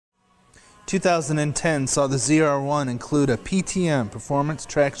2010 saw the ZR1 include a PTM, Performance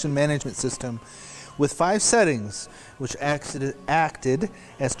Traction Management System, with 5 settings, which acted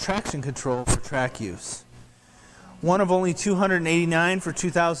as traction control for track use. One of only 289 for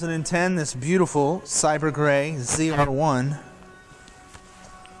 2010, this beautiful cyber gray ZR1.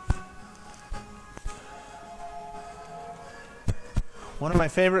 One of my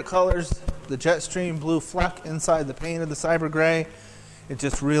favorite colors, the Jetstream blue fleck inside the paint of the cyber gray. It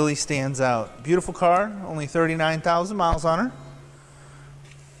just really stands out. Beautiful car, only 39,000 miles on her.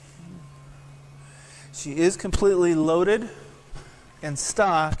 She is completely loaded and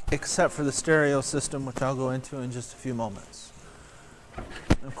stock except for the stereo system, which I'll go into in just a few moments.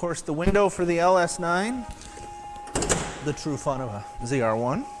 And of course, the window for the LS9, the true fun of a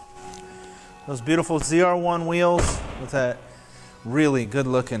ZR1. Those beautiful ZR1 wheels with that really good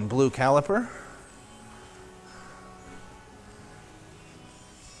looking blue caliper.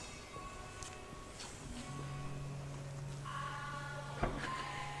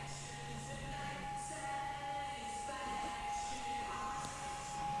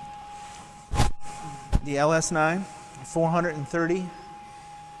 The LS9,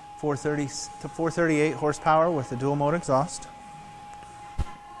 438 horsepower with a dual mode exhaust.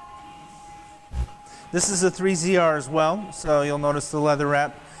 This is a 3ZR as well, so you'll notice the leather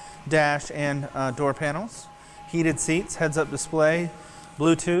wrap dash and door panels. Heated seats, heads-up display,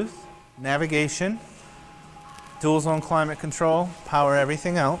 Bluetooth, navigation, dual zone climate control, power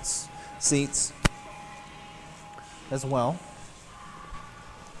everything else, seats as well.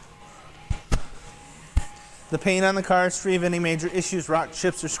 The paint on the car is free of any major issues, rock,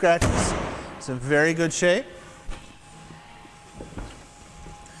 chips, or scratches. It's in very good shape.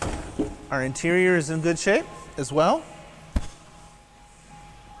 Our interior is in good shape as well.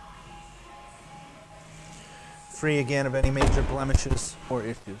 Free again of any major blemishes or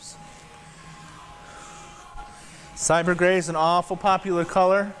issues. Cyber gray is an awful popular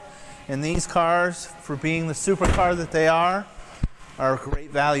color, and these cars, for being the supercar that they are a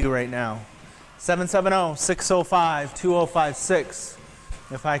great value right now. 770-605-2056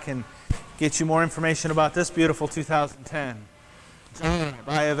 if I can get you more information about this beautiful 2010.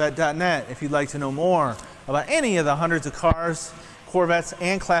 Buyavette.net if you'd like to know more about any of the hundreds of cars, Corvettes,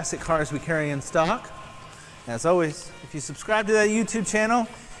 and classic cars we carry in stock. As always, if you subscribe to that YouTube channel,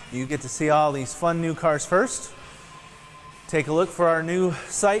 you get to see all these fun new cars first. Take a look for our new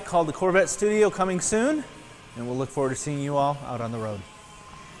site called the Corvette Studio coming soon, and we'll look forward to seeing you all out on the road.